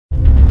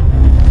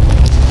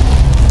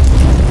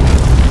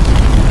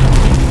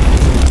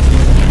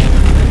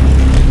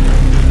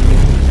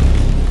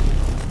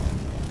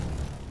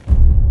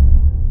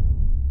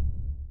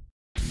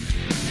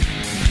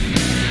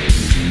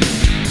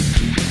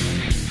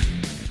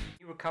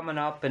coming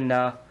up and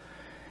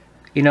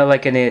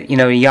like in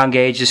a young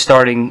age, just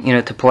starting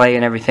to play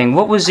and everything.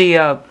 What was the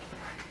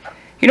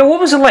what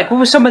was it like? What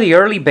was some of the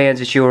early bands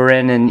that you were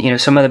in, and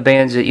some of the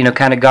bands that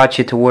kind of got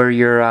you to where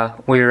you're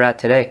at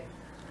today?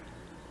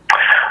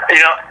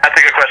 That's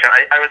a good question.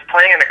 I was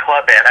playing in a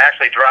club band. I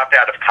actually dropped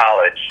out of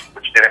college,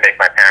 which didn't make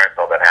my parents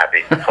all that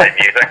happy to play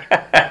music.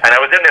 And I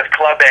was in this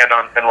club band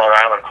in Long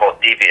Island called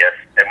Devias,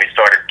 and we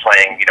started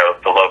playing,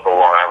 the local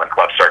Long Island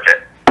club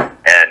circuit.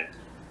 And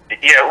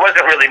it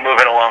wasn't really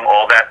moving along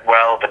all that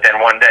well. But then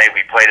one day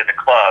we played at the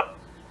club,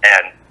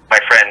 and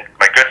my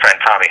good friend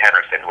Tommy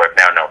Henderson, who I've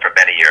now known for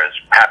many years,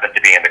 happened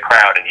to be in the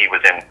crowd, and he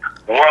was in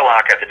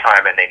Warlock at the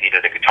time, and they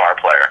needed a guitar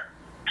player.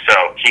 So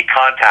he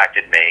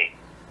contacted me.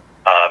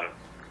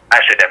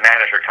 Actually, the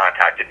manager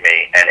contacted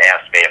me and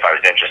asked me if I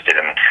was interested,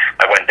 and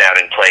I went down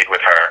and played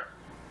with her,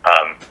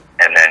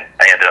 and then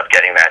I ended up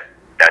getting that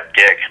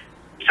gig.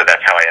 So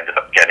that's how I ended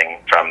up getting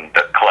from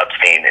the club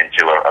scene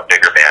into a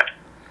bigger band.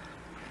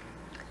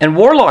 And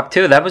Warlock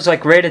too. That was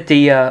like right at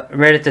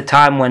the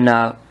time when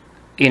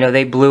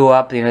they blew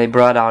up. They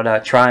brought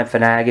out Triumph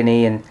and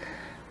Agony, and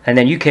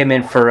then you came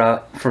in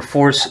for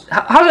Force.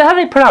 How do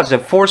they pronounce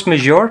it? Force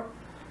Majeure.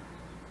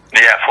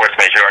 Yeah, Force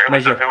Majeure. It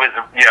was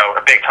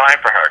a big time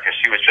for her because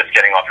she was just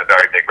getting off a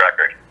very big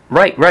record.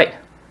 Right.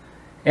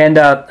 And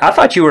I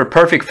thought you were a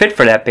perfect fit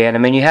for that band. I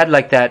mean, you had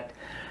like that,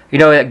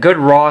 that good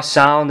raw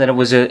sound, and it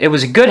was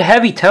a good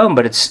heavy tone,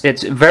 but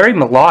it's very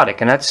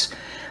melodic, and that's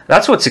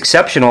what's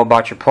exceptional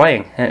about your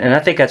playing. And I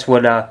think that's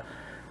what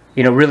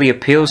really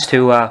appeals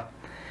to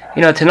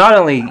to not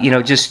only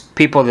just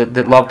people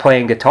that love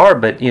playing guitar,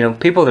 but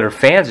people that are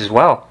fans as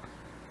well.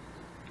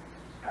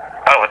 Oh,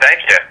 well, thank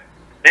you.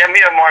 Yeah,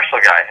 I'm a Marshall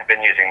guy. I've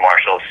been using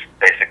Marshalls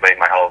basically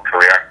my whole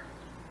career.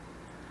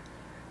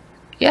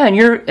 Yeah, and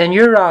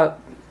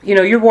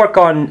your work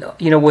on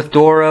with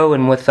Doro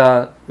and with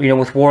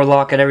with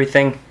Warlock and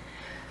everything.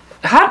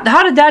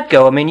 How did that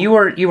go? I mean, you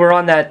were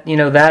on that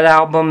that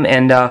album,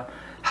 and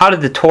how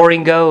did the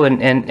touring go?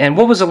 And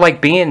what was it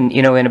like being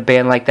in a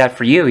band like that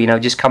for you?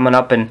 Just coming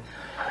up and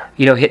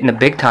hitting the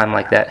big time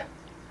like that.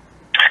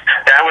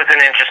 That was an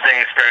interesting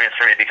experience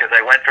for me because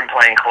I went from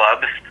playing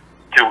clubs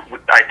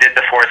I did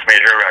the Force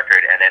Majeure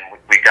record, and then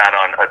we got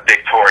on a big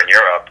tour in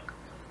Europe,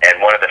 and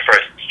one of the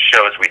first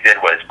shows we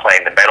did was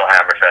playing the Metal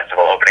Hammer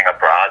Festival, opening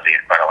up for Ozzy in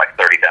front of like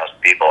 30,000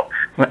 people.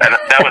 And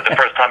that was the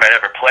first time I'd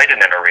ever played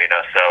in an arena,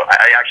 so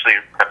I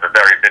actually have a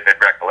very vivid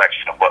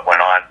recollection of what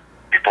went on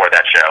before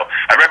that show.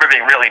 I remember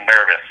being really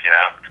nervous,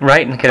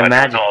 Right, and I can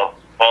imagine. It was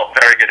all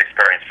very good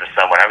experience for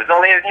someone. I was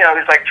only, I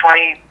was like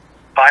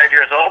 25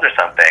 years old or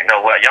something.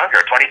 No,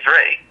 younger,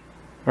 23.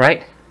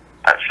 Right.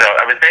 So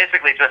I was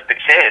basically just a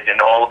kid,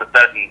 and all of a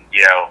sudden,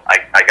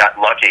 I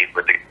got lucky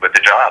with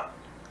the job,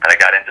 and I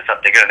got into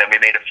something good. And then we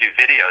made a few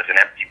videos,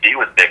 and MTV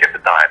was big at the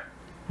time.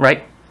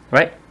 Right.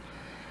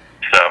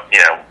 So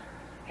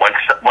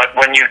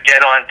when you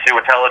get onto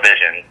a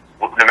television,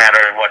 no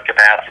matter in what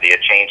capacity,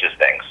 it changes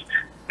things.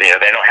 They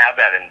don't have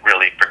that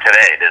for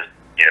today. There's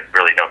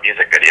really no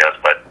music videos,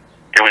 but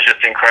it was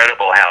just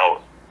incredible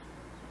how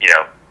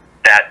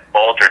that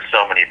altered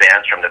so many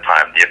bands from the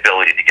time. The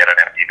ability to get on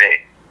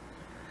MTV.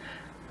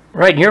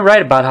 Right, and you're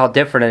right about how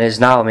different it is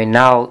now. I mean,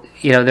 now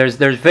there's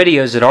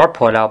videos that are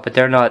put out, but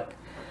they're not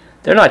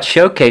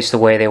showcased the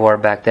way they were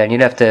back then.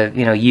 You'd have to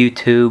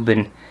YouTube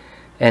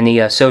and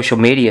the social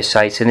media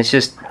sites, and it's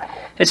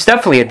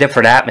definitely a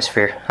different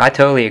atmosphere. I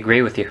totally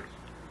agree with you.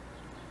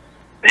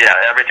 Yeah,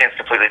 everything's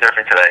completely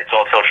different today. It's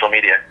all social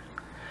media.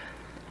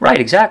 Right,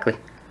 exactly.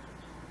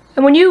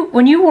 And when you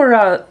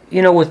were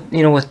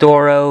with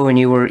Doro, and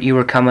you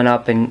were coming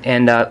up, and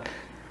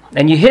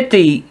you hit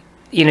the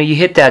you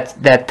hit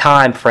that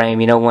time frame,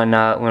 when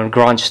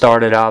grunge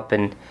started up,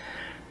 and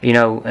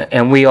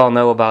and we all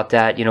know about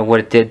that, what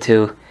it did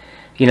to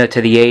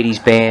to the 80s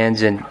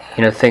bands and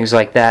things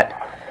like that.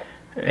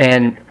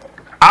 And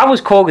I was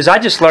cool because I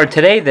just learned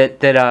today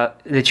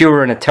that you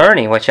were an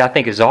attorney, which I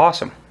think is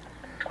awesome.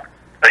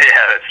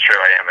 Yeah, that's true.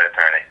 I am an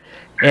attorney.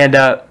 And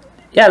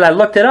yeah, I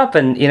looked it up,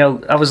 and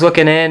I was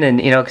looking in, and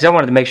because I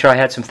wanted to make sure I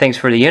had some things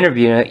for the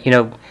interview,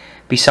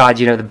 besides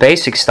the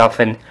basic stuff.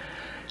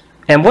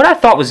 And what I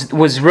thought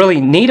was really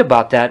neat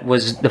about that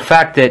was the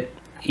fact that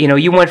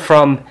you went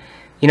from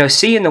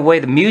seeing the way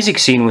the music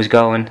scene was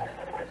going,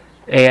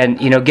 and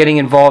getting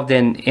involved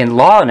in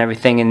law and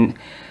everything, and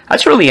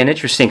that's really an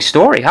interesting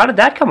story. How did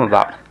that come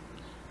about?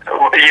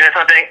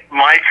 Something,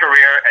 my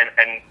career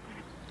and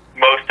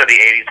most of the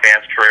 80s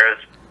bands' careers,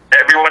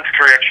 everyone's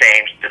career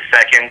changed the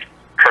second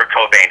Kurt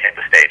Cobain hit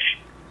the stage.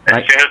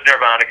 As soon as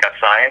Nirvana got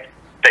signed,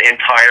 the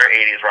entire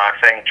 80s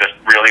rock thing just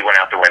really went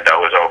out the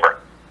window. It was over.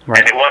 Right.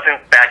 And it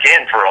wasn't back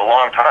in for a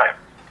long time.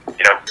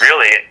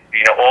 Really,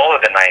 all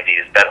of the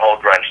 90s, that whole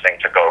grunge thing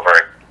took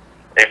over.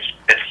 It's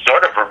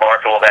sort of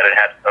remarkable that it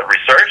had a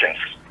resurgence.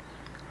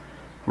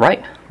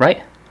 Right.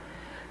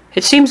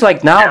 It seems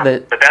like now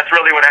that... But that's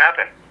really what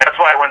happened. That's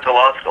why I went to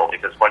law school,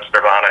 because once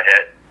Nirvana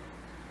hit,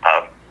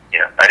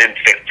 I didn't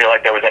feel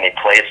like there was any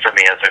place for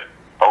me as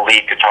a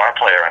lead guitar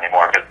player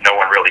anymore, because no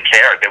one really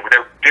cared.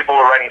 People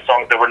were writing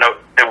songs, there were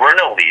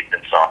no leads in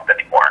songs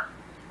anymore.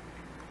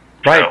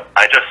 Right. So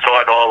I just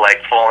saw it all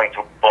like falling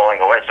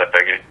away. So I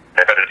figured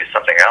I better do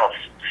something else.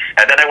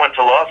 And then I went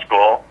to law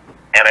school,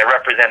 and I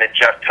represented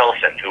Jeff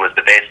Pilson, who was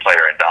the bass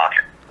player in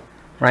Dokken.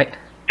 Right.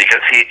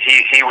 Because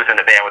he was in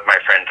the band with my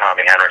friend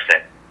Tommy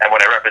Henderson. And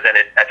when I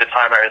represented, at the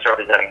time I was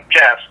representing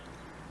Jeff,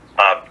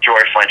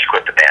 George Lynch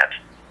quit the band.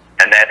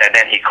 And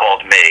then he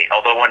called me.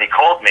 Although when he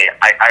called me,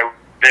 I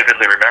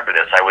vividly remember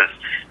this. I was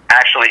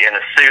actually in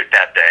a suit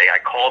that day. I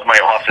called my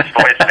office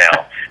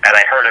voicemail, and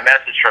I heard a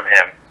message from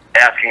him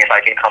asking if I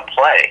can come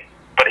play.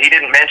 But he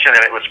didn't mention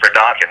that it was for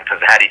Dokken,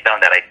 because had he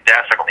done that, I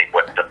definitely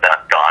wouldn't have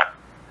gone.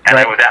 And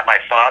Right. I was at my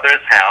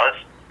father's house,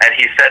 and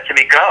he said to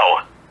me,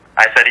 go.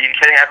 I said, are you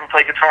kidding? I haven't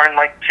played guitar in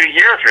like 2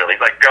 years, really.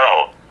 He's like,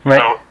 go.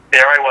 Right. So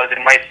there I was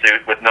in my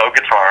suit with no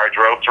guitar. I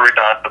drove to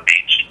Redondo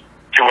Beach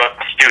to a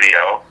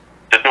studio.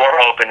 The door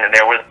opened, and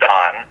there was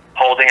Don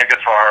holding a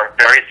guitar,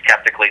 very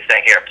skeptically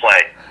saying, here,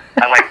 play.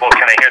 I'm like, well,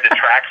 can I hear the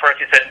track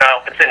first? He said, no,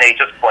 it's an A,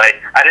 just play.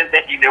 I didn't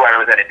think he knew I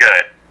was any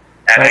good.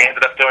 And Right. I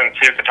ended up doing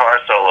 2 guitar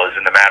solos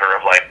in the matter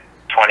of like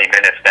 20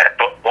 minutes,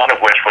 one of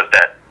which was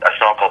a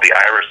song called The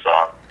Irish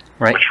Song,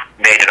 Right. which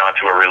made it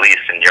onto a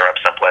release in Europe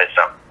someplace.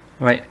 So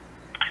Right.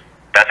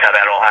 that's how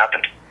that all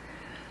happened.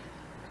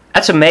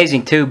 That's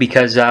amazing too,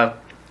 because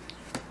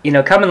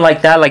coming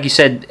like that, like you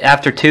said,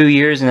 after 2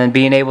 years, and then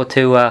being able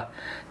to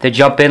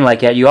jump in like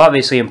that, you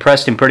obviously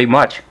impressed him pretty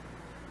much.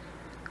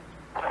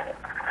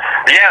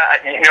 Yeah,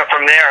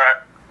 from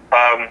there,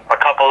 a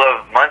couple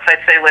of months,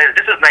 I'd say later,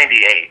 this was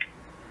 98.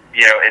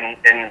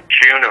 In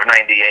June of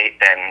 98,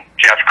 then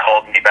Jeff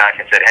called me back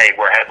and said, hey,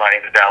 we're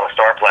headlining the Dallas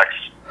Starplex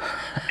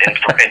in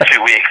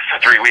 2 weeks,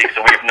 3 weeks,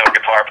 and we have no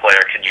guitar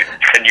player.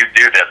 Can you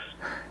do this?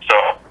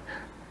 So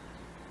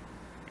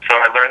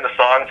I learned the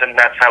songs, and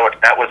that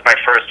was my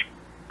first.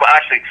 Well,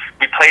 actually,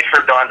 we played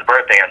for Don's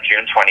birthday on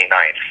June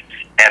 29th,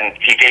 and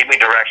he gave me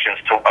directions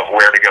of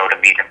where to go to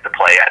meet him to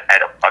play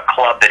at a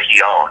club that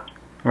he owned.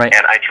 Right.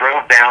 And I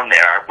drove down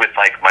there with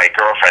like my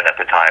girlfriend at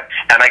the time,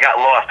 and I got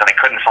lost and I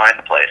couldn't find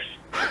the place.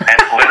 And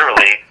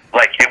literally,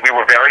 like we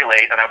were very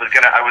late, and I was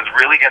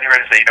really getting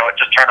ready to say, you know what,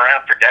 just turn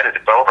around, forget it,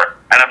 it's over.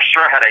 And I'm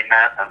sure had I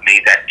not have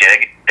made that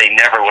gig, they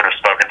never would have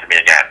spoken to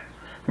me again.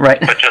 Right.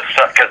 But just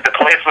because the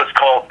place was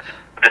called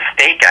the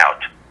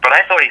Stakeout, but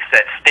I thought he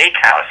said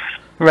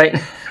Steakhouse. Right.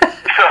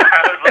 So I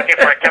was looking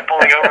for. I kept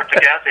pulling over to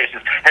gas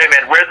stations. Hey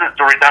man, where's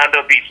the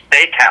Redondo Beach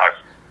Steakhouse?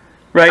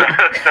 Right.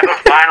 So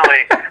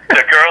finally,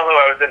 the girl who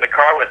I was in the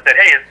car with said,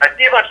 "Hey, I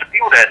see a bunch of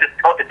people there. Is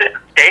it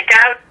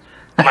Stakeout?"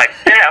 I'm like,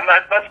 "Damn,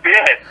 that must be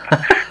it."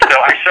 So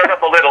I showed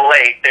up a little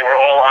late. They were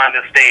all on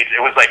the stage.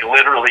 It was like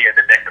literally in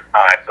the nick of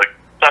time. Like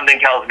something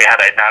tells me,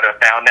 had I not have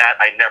found that,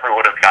 I never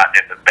would have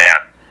gotten in this band.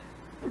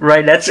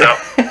 Right. That's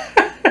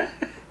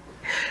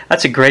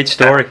that's a great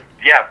story.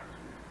 Yeah.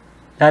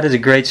 That is a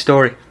great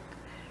story.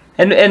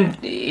 And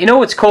you know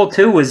what's cool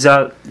too was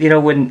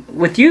when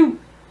with you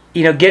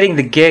getting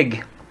the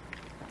gig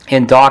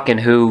in Dokken,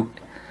 who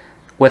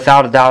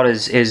without a doubt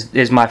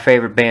is my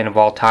favorite band of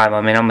all time.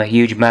 I mean, I'm a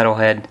huge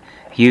metalhead,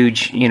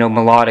 huge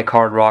melodic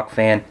hard rock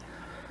fan,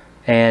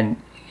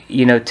 and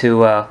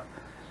to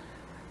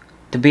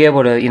be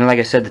able to like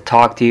I said, to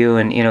talk to you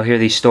and hear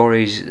these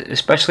stories,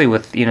 especially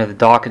with the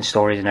Dokken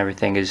stories and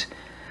everything, is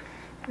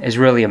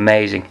really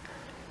amazing.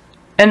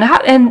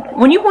 And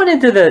when you went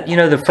into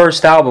the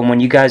first album, when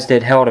you guys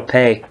did Hell to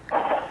Pay,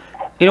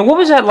 what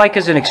was that like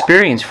as an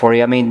experience for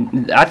you? I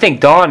mean, I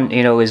think Don,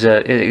 is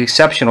an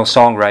exceptional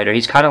songwriter.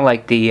 He's kind of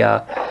like the,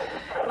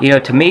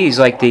 to me, he's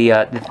like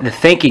the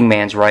thinking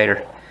man's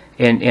writer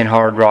in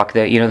hard rock.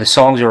 The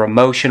songs are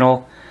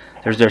emotional.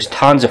 There's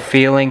tons of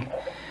feeling,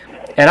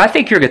 and I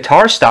think your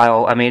guitar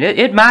style, I mean,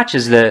 it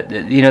matches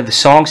the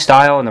song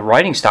style and the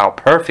writing style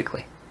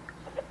perfectly.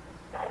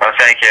 Oh,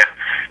 thank you.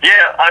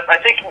 Yeah, I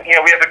think we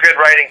have a good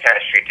writing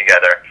chemistry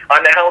together.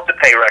 On the Hell to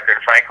Pay record,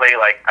 frankly,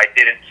 like I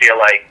didn't feel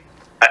like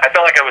I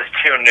felt like I was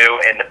too new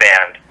in the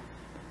band,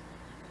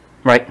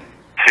 right?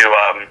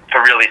 To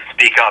really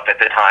speak up at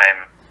the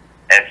time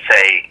and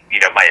say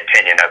my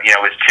opinion of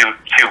it was too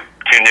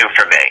new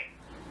for me.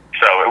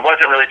 So it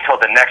wasn't really till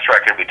the next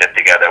record we did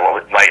together, what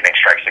was Lightning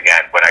Strikes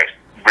Again, when I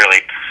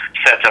really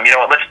said to him, you know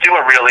what, let's do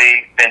a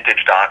really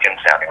vintage Dokken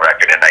sounding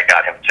record, and I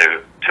got him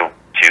to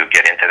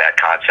get into that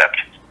concept.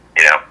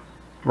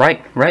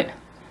 Right.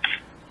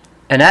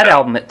 And that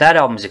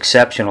album is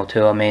exceptional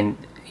too. I mean,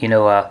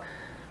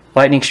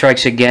 Lightning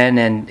Strikes Again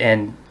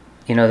and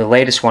the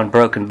latest one,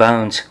 Broken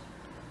Bones.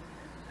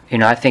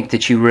 I think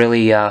that you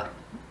really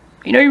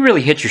you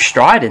really hit your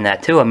stride in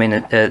that too. I mean,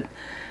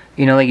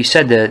 like you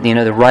said,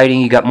 the writing,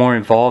 you got more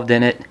involved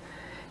in it,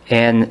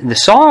 and the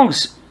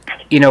songs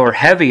are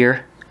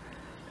heavier,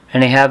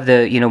 and they have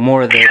the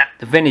more of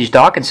the vintage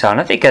Dokken sound.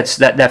 I think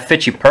that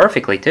fits you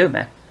perfectly too,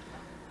 man.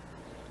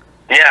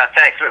 Yeah,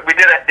 thanks. We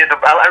did.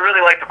 I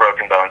really like the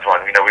Broken Bones one.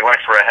 We went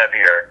for a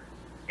heavier,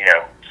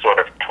 sort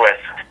of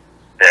twist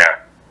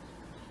there.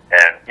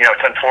 And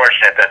it's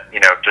unfortunate that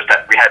just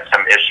that we had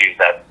some issues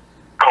that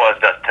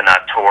caused us to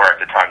not tour at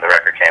the time the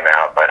record came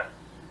out. But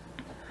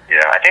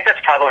I think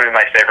that's probably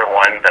my favorite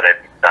one that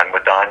I've done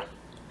with Don.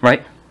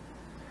 Right.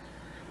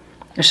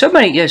 There's so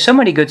many, yeah, so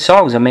many good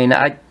songs. I mean,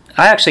 I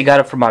actually got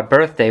it for my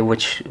birthday,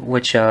 which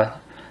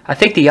I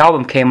think the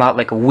album came out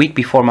like a week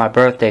before my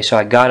birthday, so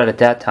I got it at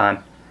that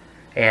time,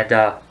 and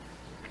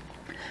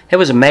it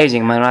was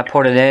amazing, man. I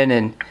put it in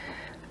and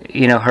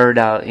heard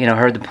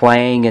the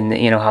playing and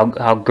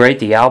how great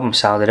the album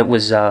sounded. It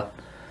was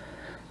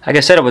like I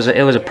said, it was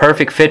a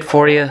perfect fit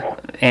for you,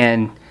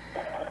 and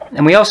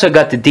we also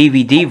got the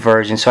DVD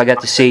version, so I got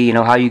to see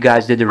how you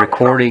guys did the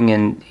recording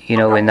and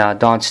in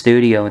Don's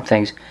studio and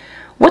things.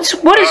 What is?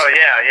 Oh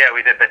yeah,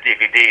 we did the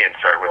DVD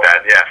insert with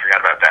that. Yeah, I forgot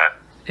about that.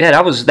 Yeah,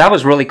 that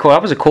was really cool.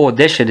 That was a cool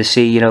addition to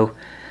see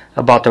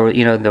about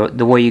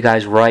the way you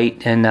guys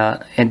write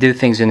and do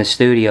things in the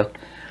studio.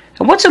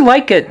 And what's it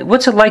like to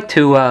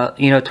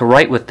to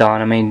write with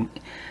Don? I mean,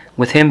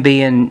 with him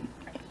being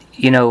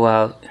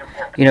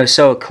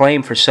so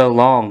acclaimed for so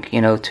long,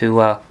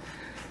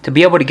 to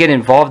be able to get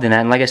involved in that.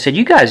 And like I said,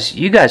 you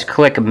guys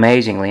click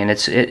amazingly, and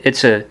it's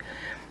a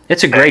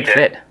great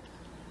fit.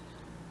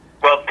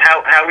 Well,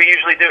 how we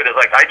usually do it is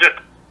like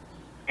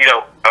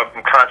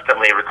I'm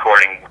constantly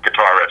recording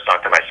guitar riffs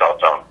onto my cell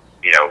phone.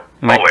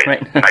 Always.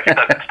 Right. Like it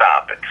doesn't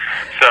stop.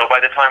 So by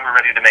the time we're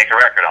ready to make a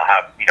record, I'll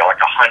have like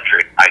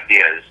 100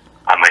 ideas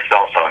on my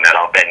cell phone that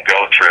I'll then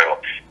go through,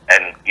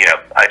 and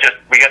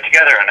we get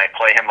together and I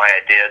play him my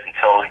ideas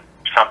until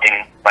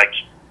something like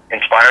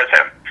inspires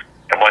him.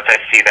 And once I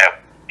see that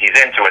he's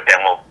into it,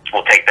 then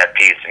we'll take that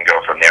piece and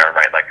go from there and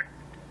write like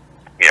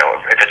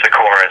if it's a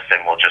chorus, then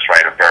we'll just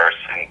write a verse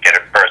and get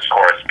a verse,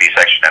 chorus, B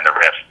section, and the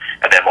riff,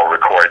 and then we'll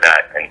record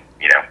that and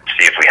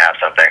see if we have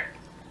something.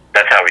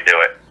 That's how we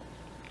do it.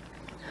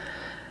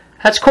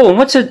 That's cool. And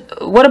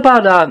what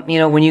about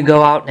when you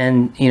go out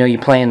and you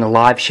play in the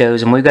live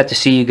shows, and we got to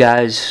see you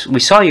guys. We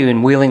saw you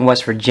in Wheeling,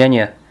 West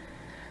Virginia.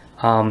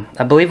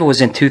 I believe it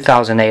was in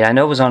 2008. I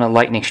know it was on a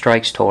Lightning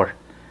Strikes tour,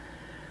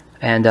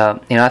 and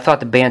I thought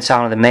the band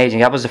sounded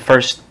amazing. That was the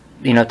first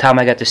time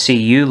I got to see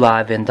you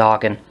live in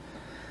Dokken.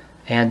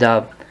 And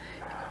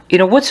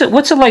what's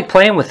it like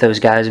playing with those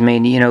guys? I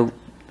mean,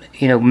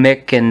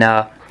 Mick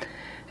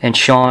and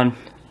Sean.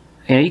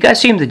 You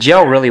guys seem to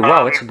gel really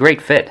well. It's a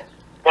great fit.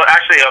 Well,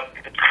 actually,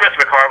 Chris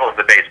McCarville is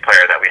the bass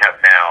player that we have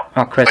now.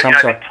 Oh, Chris, I'm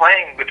sorry. I've been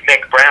playing with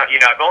Mick Brown.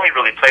 I've only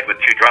really played with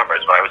 2 drummers.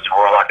 When I was in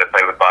Warlock, I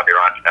played with Bobby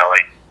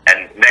Roncinelli.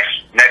 And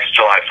next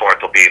July 4th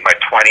will be my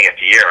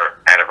 20th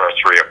year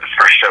anniversary of the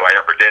first show I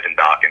ever did in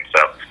Dokken. So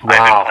wow.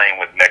 I've been playing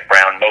with Mick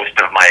Brown most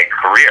of my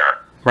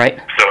career. Right.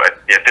 So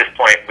at this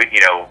point,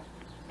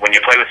 when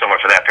you play with someone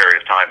for that period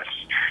of time,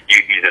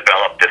 you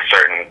develop this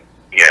certain,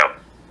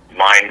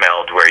 mind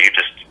meld where you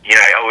just,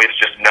 I always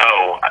just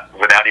know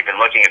without even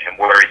looking at him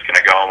where he's going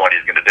to go and what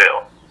he's going to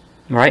do.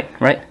 Right.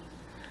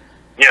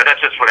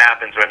 That's just what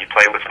happens when you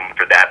play with him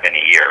for that many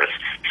years.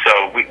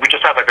 So we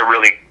just have like a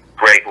really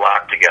great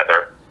lock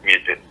together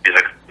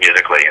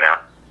musically,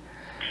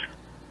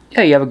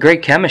 Yeah, you have a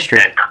great chemistry.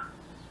 And,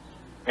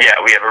 yeah,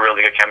 we have a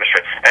really good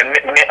chemistry. And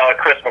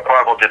Chris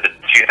McCarville did the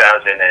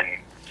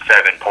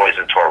 2007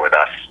 Poison tour with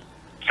us,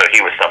 so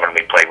he was someone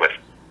we played with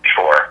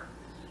before.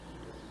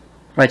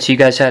 Right, so you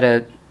guys had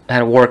a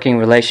working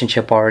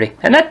relationship already,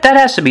 and that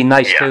has to be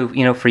nice too.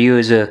 For you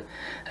as a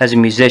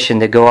musician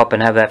to go up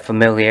and have that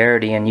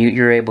familiarity, and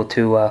you're able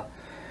to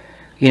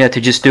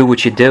to just do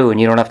what you do, and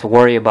you don't have to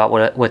worry about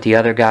what the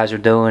other guys are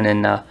doing,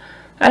 and that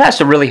has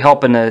to really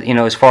help in the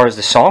as far as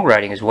the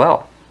songwriting as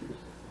well.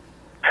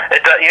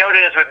 You know what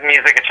it is with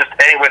music? It's just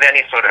with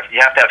any sort of,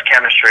 you have to have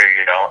chemistry.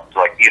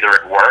 Like either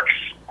it works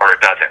or it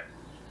doesn't.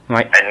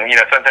 Right. And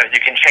sometimes you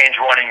can change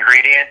one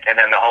ingredient, and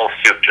then the whole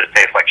soup just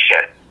tastes like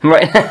shit.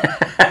 Right.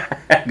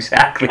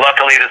 Exactly.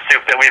 Luckily, the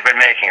soup that we've been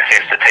making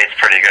seems to taste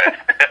pretty good.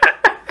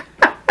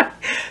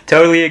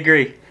 Totally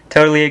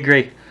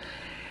agree.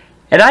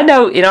 And I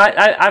know,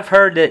 I've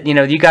heard that,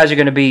 you guys are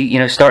going to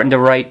be, starting to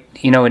write,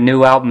 a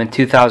new album in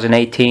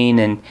 2018,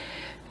 and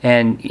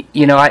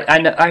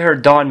I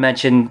heard Don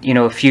mention,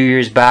 a few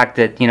years back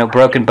that,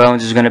 Broken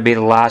Bones is going to be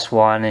the last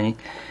one, and,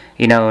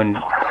 and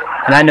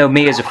I know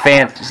me as a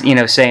fan,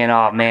 saying,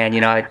 oh man,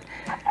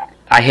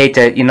 I hate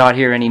to not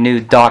hear any new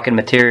Dokken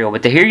material,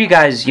 but to hear you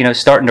guys,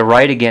 starting to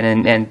write again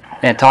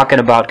and talking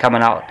about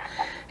coming out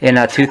in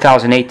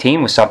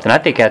 2018 with something, I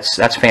think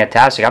that's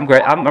fantastic.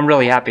 I'm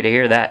really happy to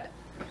hear that.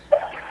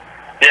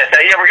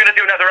 Yeah, we're going to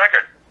do another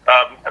record.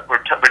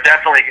 We're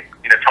definitely,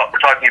 we're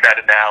talking about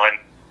it now, and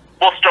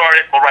we'll start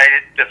it. We'll write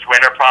it this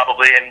winter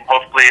probably, and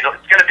hopefully it's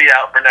going to be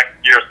out for next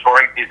year's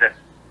touring season.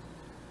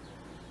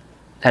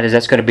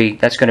 That's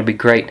going to be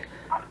great.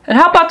 And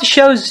how about the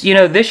shows?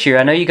 This year,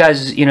 I know you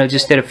guys,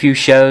 just did a few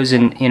shows,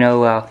 and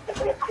we're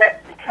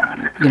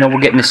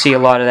getting to see a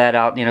lot of that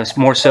out.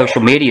 More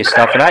social media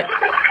stuff, and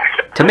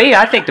to me,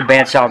 I think the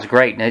band sounds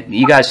great. And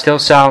you guys still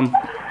sound,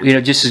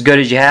 just as good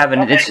as you have,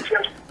 and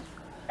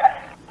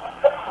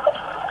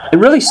it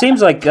really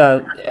seems like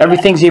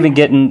everything's even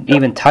getting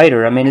even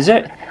tighter. I mean, is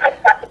it?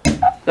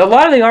 A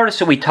lot of the artists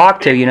that we talk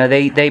to,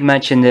 they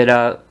mentioned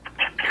that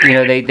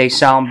they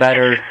sound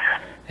better,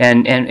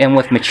 and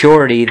with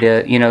maturity,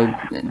 that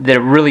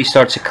it really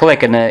starts to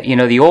click, and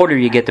the older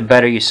you get, the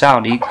better you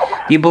sound. Do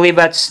you believe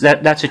that's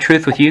the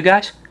truth with you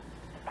guys?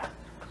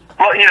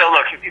 Well, you know,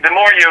 look, the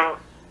more you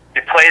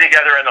play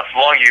together and the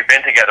longer you've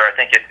been together, I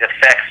think it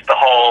affects the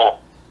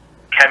whole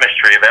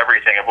chemistry of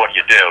everything of what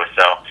you do.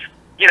 So,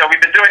 you know, we've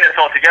been doing this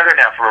all together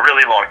now for a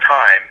really long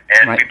time,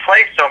 and right. we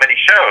play so many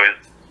shows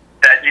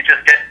that you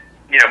just get,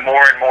 you know,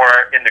 more and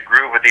more in the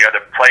groove with the other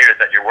players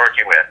that you're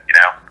working with, you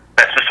know?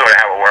 That's just sort of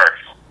how it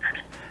works.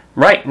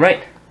 Right,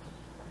 right.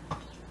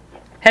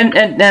 And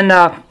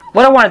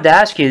what I wanted to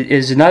ask you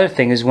is another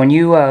thing is when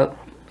you,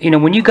 you know,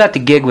 when you got the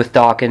gig with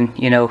Dokken,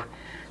 you know,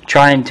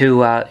 trying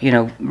to, you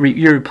know,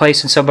 you're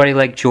replacing somebody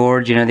like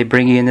George, you know, they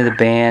bring you into the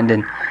band,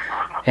 and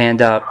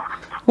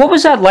what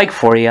was that like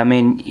for you? I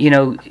mean, you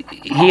know,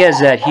 he has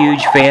that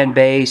huge fan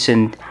base,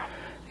 and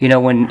you know,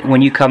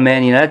 when you come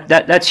in, you know,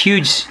 that's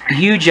huge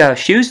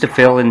shoes to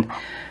fill, and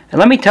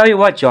let me tell you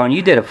what, John,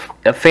 you did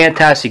a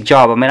fantastic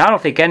job. I mean, I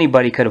don't think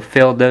anybody could have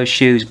filled those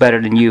shoes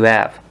better than you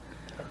have.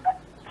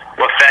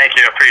 Well, thank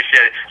you,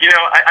 appreciate it. You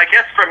know, I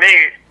guess for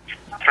me,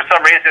 for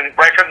some reason,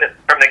 right from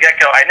the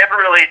get-go, I never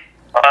really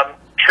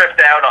tripped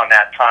out on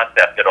that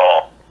concept at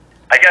all.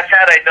 I guess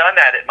had I done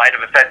that, it might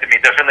have affected me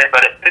differently,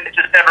 but it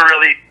just never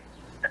really,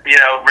 you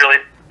know, really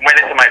went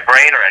into my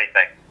brain or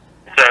anything.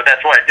 So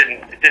that's why it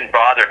didn't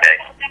bother me.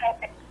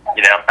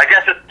 You know, I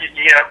guess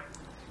you know,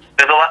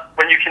 there's a lot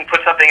when you can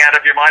put something out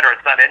of your mind or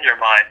it's not in your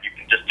mind, you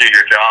can just do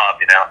your job.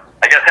 You know,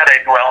 I guess had I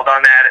dwelled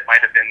on that, it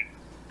might have been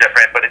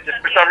different, but it just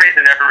for some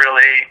reason never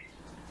really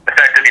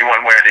affected me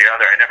one way or the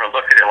other. I never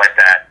looked at it like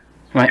that.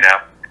 Right. You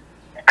know,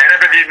 I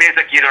never viewed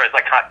music either as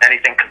like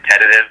anything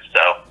competitive.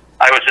 So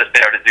I was just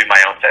there to do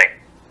my own thing.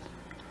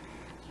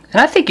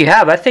 And I think you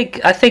have. I think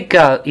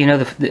you know,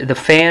 the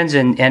fans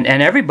and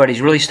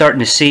everybody's really starting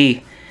to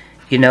see,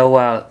 you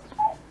know,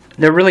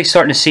 they're really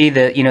starting to see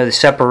the, you know, the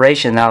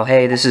separation now.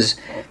 Hey, this is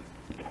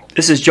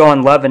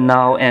Jon Levin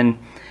now, and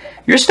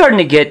you're starting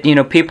to get, you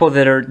know, people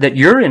that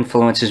your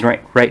influences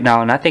right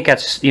now, and I think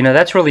that's, you know,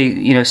 that's really,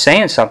 you know,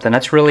 saying something.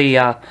 That's really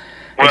it's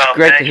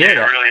great to hear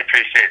that. I really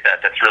appreciate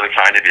that. That's really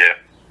kind of you.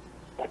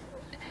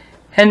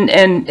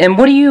 And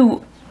what do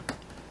you,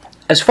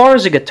 as far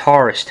as a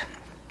guitarist,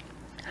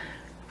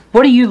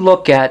 what do you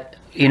look at,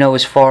 you know,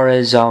 as far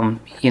as,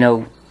 you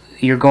know,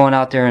 you're going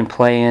out there and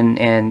playing,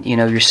 and, you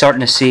know, you're starting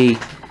to see,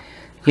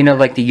 you know,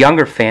 like the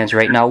younger fans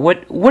right now.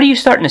 What are you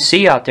starting to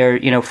see out there,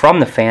 you know,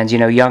 from the fans, you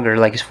know, younger,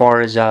 like as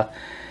far as,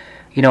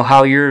 you know,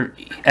 how you're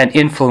an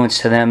influence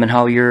to them and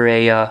how you're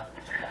a,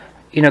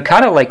 you know,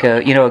 kind of like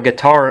a, you know, a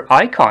guitar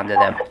icon to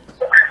them? Oh,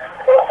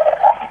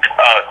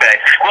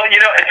 thanks. Well,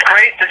 you know, it's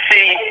great to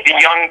see the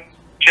young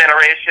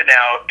generation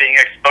now being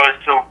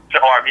exposed to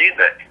our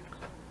music.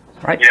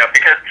 Right. You know,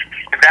 because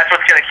that's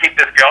what's going to keep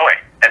this going.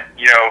 And,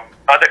 you know,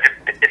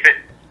 if it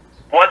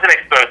wasn't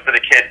exposed to the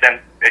kids, then,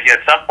 you know,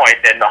 at some point,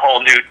 then the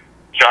whole new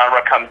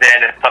genre comes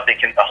in and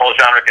the whole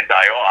genre can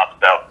die off.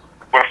 So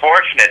we're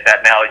fortunate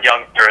that now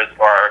youngsters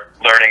are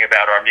learning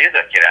about our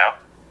music, you know.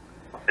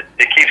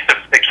 It keeps the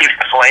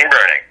flame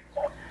burning.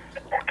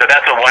 So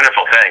that's a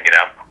wonderful thing, you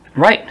know.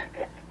 Right.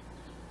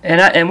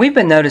 And we've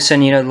been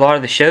noticing, you know, a lot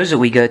of the shows that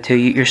we go to,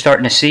 you're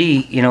starting to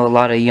see, you know, a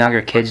lot of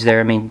younger kids there.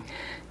 I mean,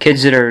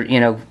 kids that are,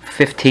 you know,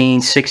 15,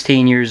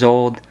 16 years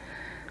old.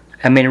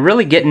 I mean,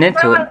 really getting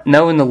into it,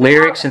 knowing the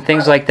lyrics and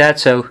things like that.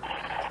 So,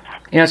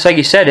 you know, it's like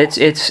you said,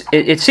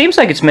 it seems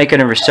like it's making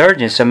a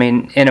resurgence. I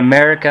mean, in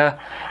America,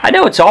 I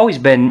know it's always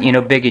been, you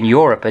know, big in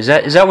Europe. Is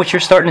that what you're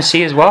starting to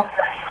see as well?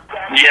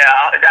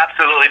 Yeah,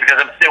 absolutely. Because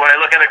when I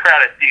look at the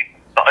crowd, I see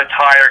the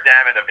entire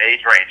gamut of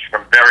age range,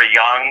 from very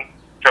young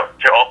to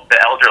the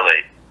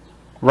elderly.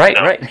 Right,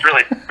 so right. It's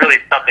really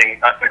something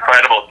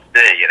incredible to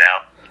see, you know.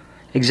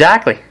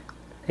 Exactly.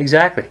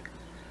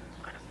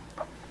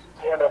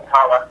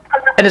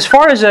 And as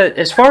far as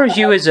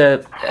you as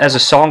a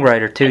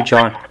songwriter too,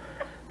 John,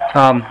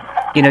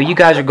 you know, you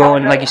guys are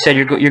going, like you said,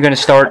 you're going to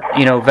start,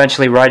 you know,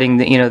 eventually writing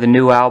the, you know, the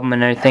new album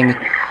and everything.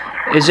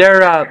 Is there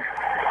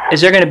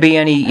going to be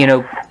any, you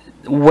know,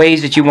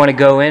 ways that you want to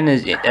go in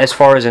as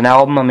far as an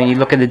album? I mean, you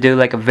looking to do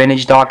like a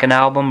vintage Dokken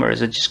album, or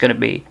is it just going to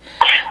be,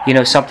 you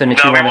know, something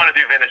that you want to? No, we want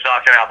to do vintage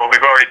Dokken album.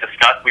 We've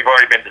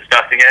already been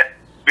discussing it.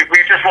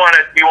 We just want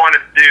to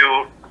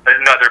do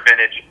another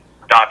vintage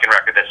Dokken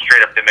record that's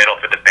straight up the middle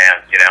for the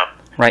fans, you know.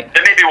 Right.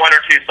 There may be one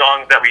or two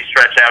songs that we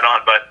stretch out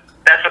on, but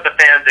that's what the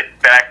fans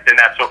expect, and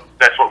that's what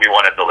we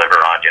want to deliver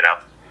on, you know.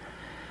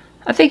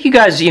 I think you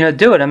guys, you know,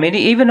 do it. I mean,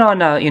 even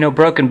on, you know,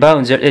 Broken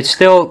Bones, it's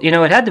still, you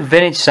know, it had the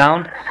vintage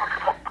sound,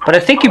 but I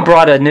think you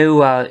brought a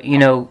new, you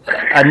know,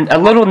 a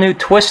little new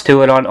twist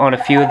to it on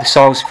a few of the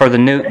songs for the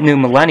new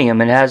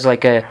millennium. It has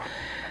like a,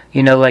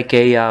 you know, like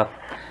a,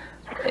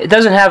 it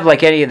doesn't have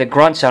like any of the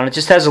grunt sound. It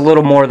just has a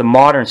little more of the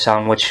modern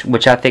sound,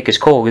 which I think is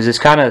cool, because it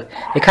kind of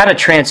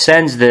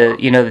transcends the,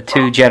 you know, the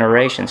two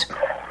generations.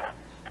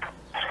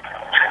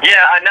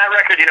 Yeah, on that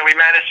record, you know, we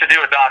managed to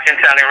do a Dokken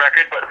sounding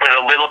record, but with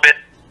a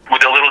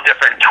little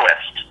different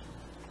twist,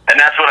 and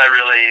that's what I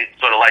really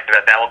sort of liked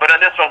about that one. But on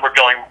this one, we're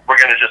going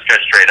to just go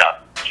straight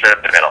up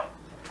the middle.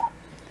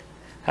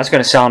 That's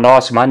going to sound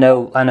awesome. I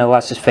know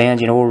us as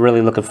fans, you know, we're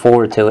really looking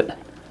forward to it.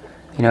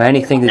 You know,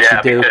 anything that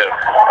you do,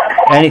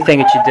 anything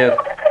that you do.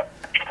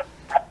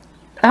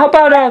 how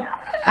about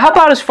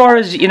as far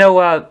as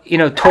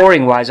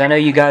touring wise? I know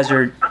you guys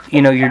are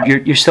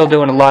you're still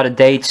doing a lot of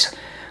dates.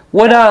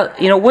 What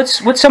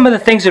what's some of the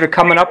things that are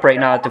coming up right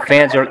now that the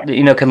fans are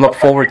can look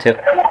forward to?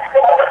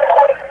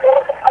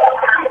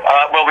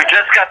 Well, we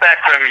just got back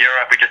from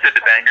Europe. We just did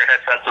the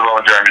Bangerhead Festival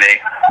in Germany.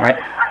 Right.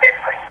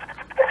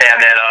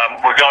 And then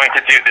we're going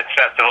to do this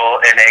festival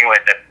in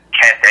England, in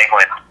Kent,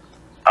 England,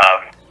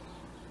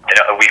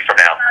 a week from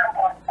now.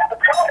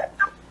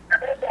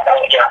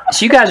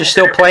 So you guys are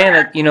still playing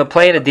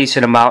a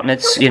decent amount, and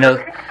it's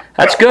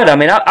that's good. I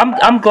mean,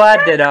 I'm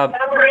glad that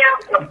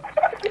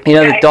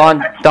that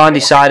Don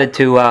decided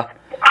to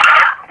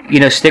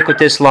stick with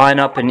this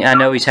lineup, and I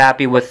know he's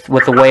happy with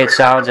the way it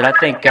sounds, and I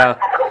think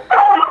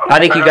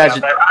you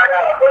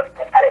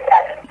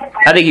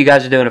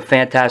guys are doing a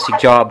fantastic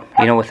job,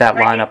 with that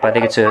lineup. I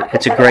think it's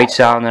a great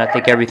sound, and I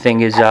think everything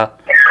is,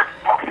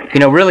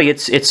 really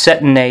it's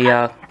setting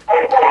a,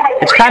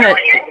 it's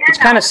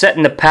kind of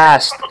setting the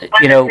past,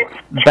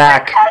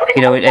 back,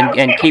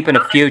 and keeping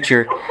the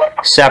future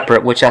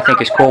separate, which I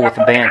think is cool with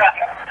the band.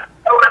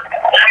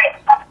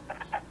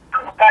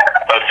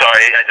 Oh,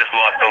 sorry, I just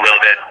lost a little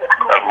bit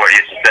of what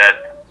you said.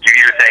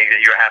 You were saying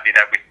that you were happy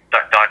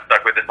that Don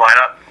stuck with this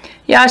lineup?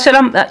 Yeah, I said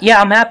I'm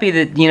happy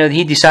that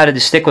he decided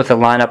to stick with the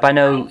lineup. I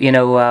know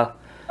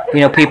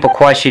people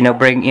question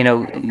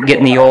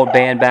getting the old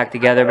band back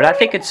together, but I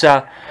think it's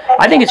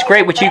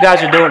great what you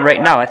guys are doing right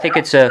now. I think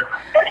it's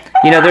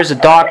there's a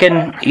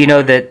Dokken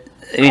that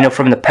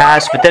from the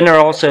past, but then there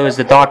also is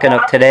the Dokken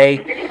of today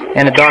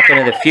and the Dokken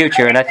of the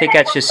future, and I think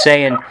that's just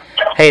saying,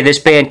 hey, this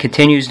band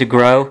continues to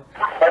grow,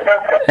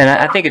 and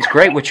I think it's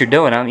great what you're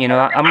doing.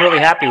 I'm really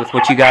happy with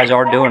what you guys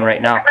are doing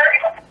right now.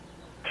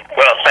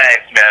 Well,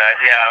 thanks, man.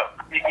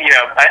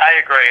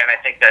 I agree, and I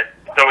think that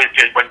it's always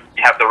good when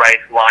you have the right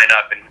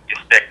lineup and you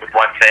stick with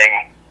one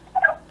thing,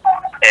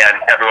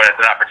 and everyone has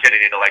an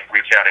opportunity to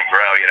reach out and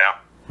grow.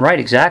 Right,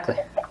 exactly.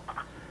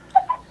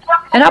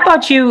 And how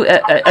about you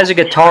as a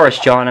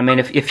guitarist, John? I mean,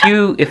 if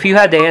you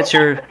had to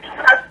answer,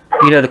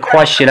 the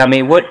question, I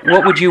mean, what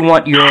would you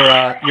want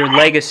your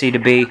legacy to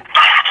be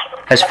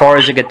as far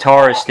as a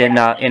guitarist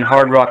in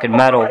hard rock and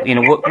metal?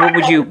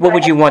 What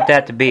would you want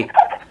that to be?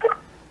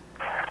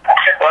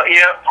 Well,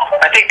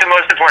 I think the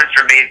most important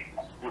for me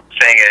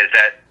thing is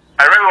that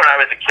I remember when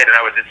I was a kid and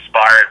I was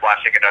inspired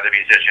watching another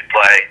musician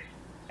play,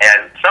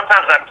 and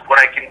sometimes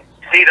when I can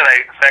see that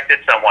I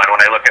affected someone,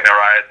 when I look in their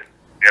eyes,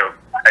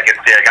 I can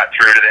see I got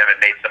through to them and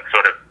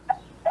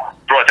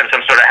brought them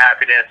some sort of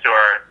happiness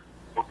or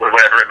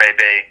whatever it may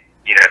be.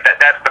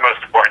 That's the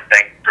most important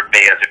thing for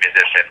me as a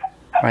musician.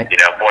 Right.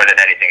 More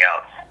than anything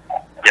else.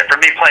 Yeah, for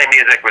me, playing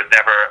music was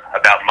never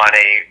about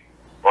money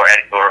or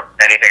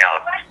anything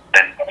else.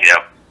 And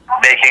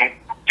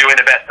doing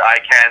the best I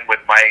can with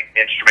my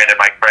instrument and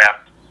my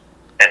craft,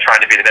 and trying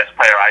to be the best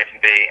player I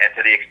can be, and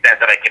to the extent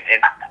that I can,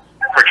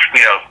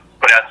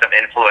 put out some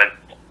influence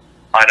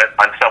on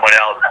someone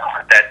else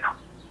that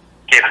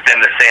gives them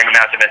the same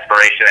amount of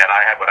inspiration that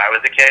I had when I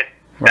was a kid.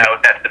 Right.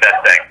 That's the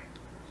best thing.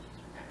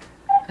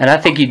 And I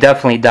think you've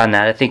definitely done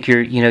that. I think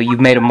you've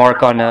made a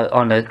mark on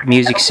the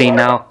music scene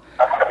now.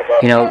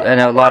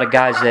 And a lot of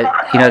guys that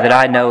that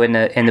I know in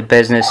the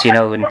business,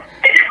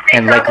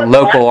 and like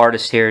local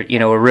artists here,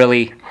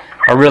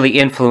 are really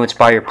influenced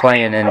by your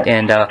playing,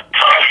 and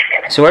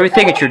so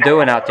everything that you're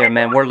doing out there,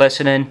 man, we're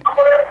listening.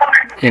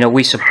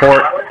 We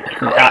support.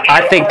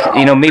 I think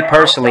me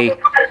personally,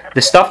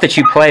 the stuff that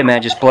you play,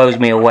 man, just blows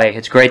me away.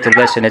 It's great to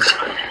listen.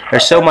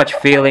 There's so much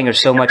feeling,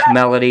 there's so much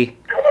melody,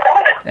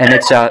 and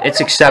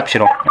it's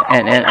exceptional,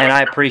 and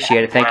I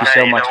appreciate it. Thank you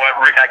so much.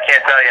 I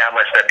can't tell you how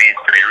much that means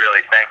to me.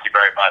 Really, thank you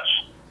very much.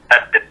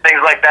 It's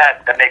things like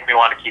that make me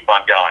want to keep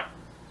on going.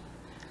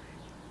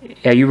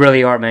 Yeah, you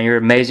really are, man. You're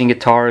an amazing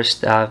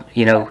guitarist,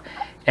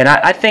 and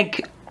I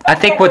think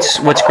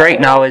what's great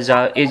now is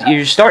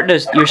you're starting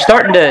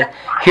to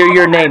hear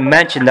your name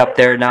mentioned up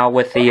there now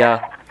with the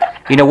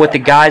with the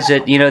guys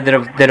that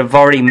have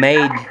already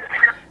made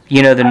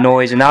the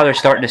noise, and now they're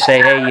starting to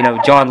say, hey,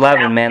 Jon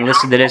Levin, man,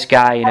 listen to this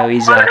guy,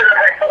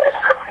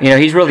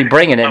 he's really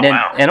bringing it,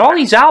 and all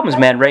these albums,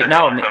 man, right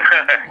now, I mean,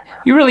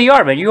 you really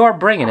are, man. You are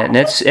bringing it,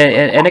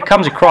 and it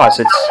comes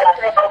across.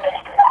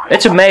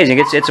 It's amazing.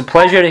 It's a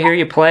pleasure to hear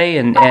you play,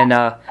 and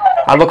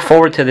I look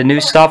forward to the new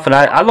stuff, and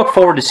I look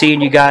forward to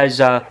seeing you guys,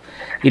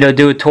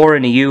 do a tour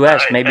in the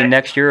U.S. maybe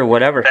next year or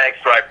whatever. Thanks,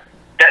 Rob.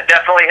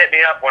 Definitely hit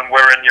me up when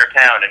we're in your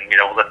town, and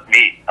let's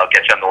meet. I'll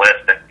get you on the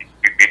list, and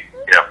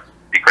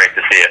be great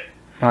to see it.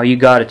 Oh, you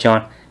got it,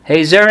 John. Hey,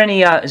 is there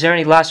any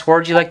last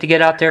words you'd like to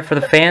get out there for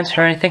the fans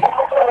or anything?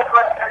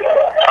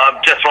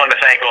 Just wanted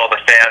to thank all the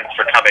fans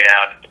for coming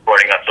out and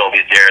supporting us all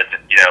these years.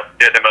 And,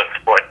 they're the most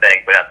important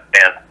thing. Without the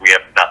fans, we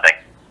have nothing.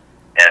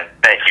 And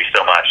thank you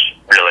so much,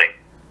 really.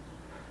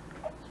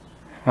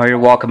 Oh, you're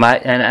welcome.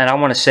 And I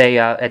want to say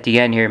at the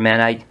end here,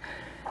 man,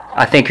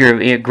 I think you're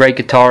a great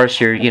guitarist.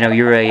 You're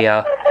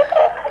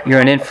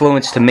an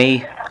influence to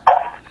me,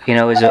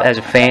 as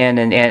a fan,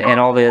 and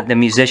all the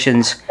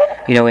musicians,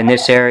 in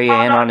this area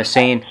and on the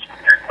scene.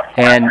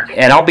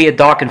 And I'll be a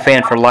Dokken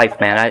fan for life,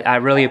 man. I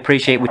really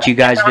appreciate what you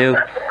guys do.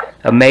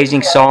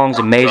 amazing songs,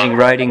 amazing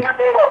writing.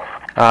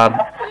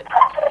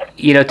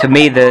 You know, to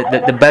me,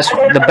 the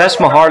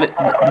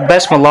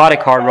best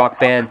melodic hard rock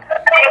band,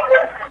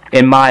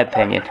 in my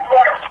opinion.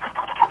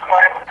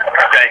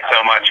 Thanks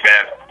so much,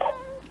 man.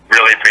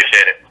 Really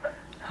appreciate it.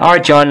 All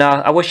right, John.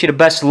 I wish you the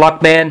best of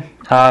luck, man.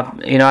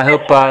 You know, I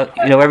hope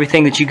you know,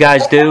 everything that you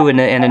guys do and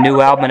the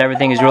new album and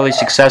everything is really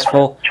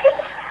successful.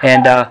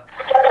 And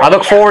I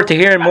look forward to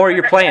hearing more of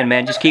your playing,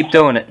 man. Just keep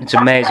doing it. It's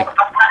amazing.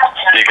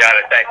 You got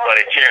it. Thanks,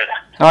 buddy. Cheers.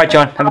 All right,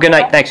 John. Have a good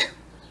night. Thanks.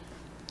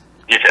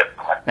 You too.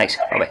 Thanks.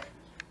 Bye-bye.